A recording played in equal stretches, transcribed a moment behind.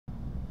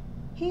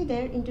Hey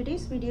there, in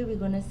today's video we're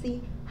gonna see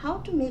how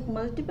to make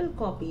multiple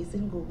copies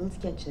in Google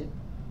Sketchup.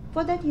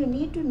 For that you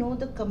need to know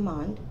the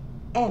command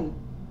M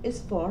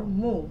is for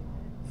move,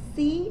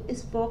 C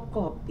is for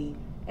copy,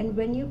 and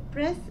when you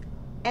press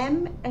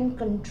M and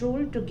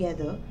Control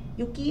together,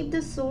 you keep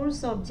the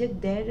source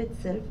object there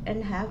itself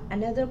and have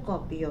another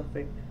copy of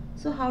it.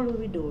 So how do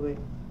we do it?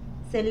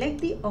 Select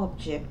the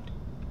object,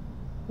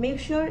 make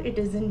sure it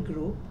is in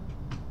group,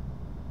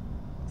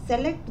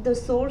 select the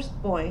source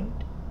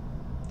point,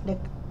 like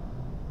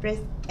press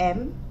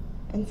M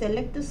and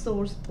select the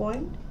source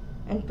point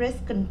and press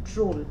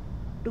Control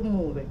to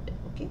move it.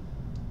 Okay.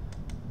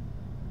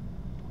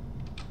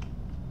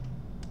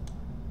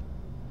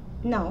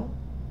 Now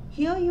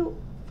here you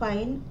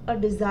find a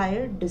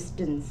desired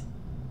distance.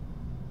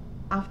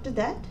 After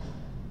that,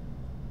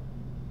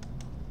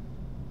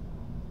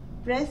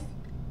 press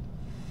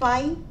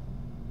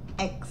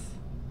 5x.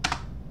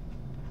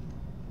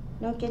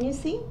 Now can you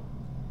see?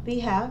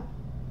 We have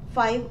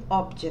 5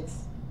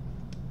 objects.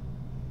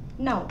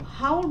 Now,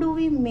 how do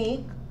we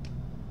make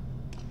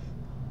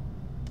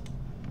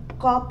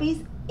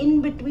copies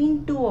in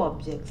between two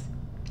objects?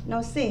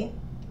 Now say,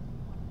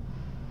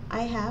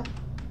 I have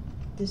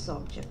this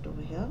object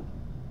over here.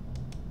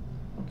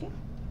 Okay.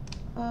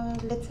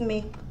 Let's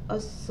make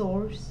a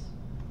source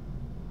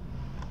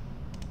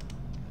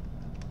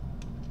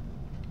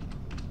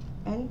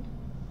and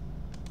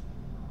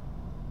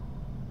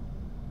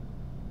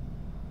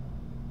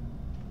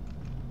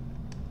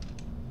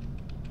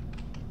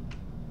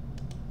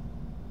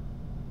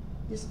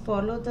just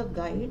follow the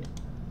guide,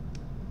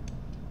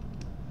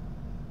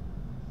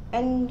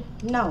 and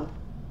now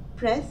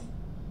press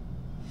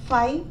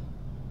 5/.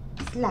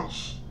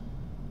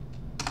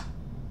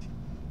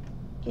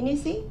 Can you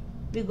see?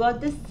 We got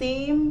the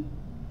same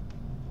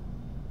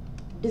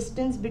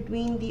distance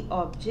between the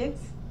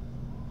objects.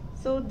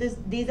 So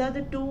these are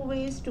the two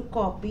ways to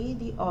copy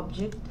the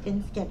object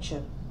in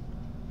Sketchup.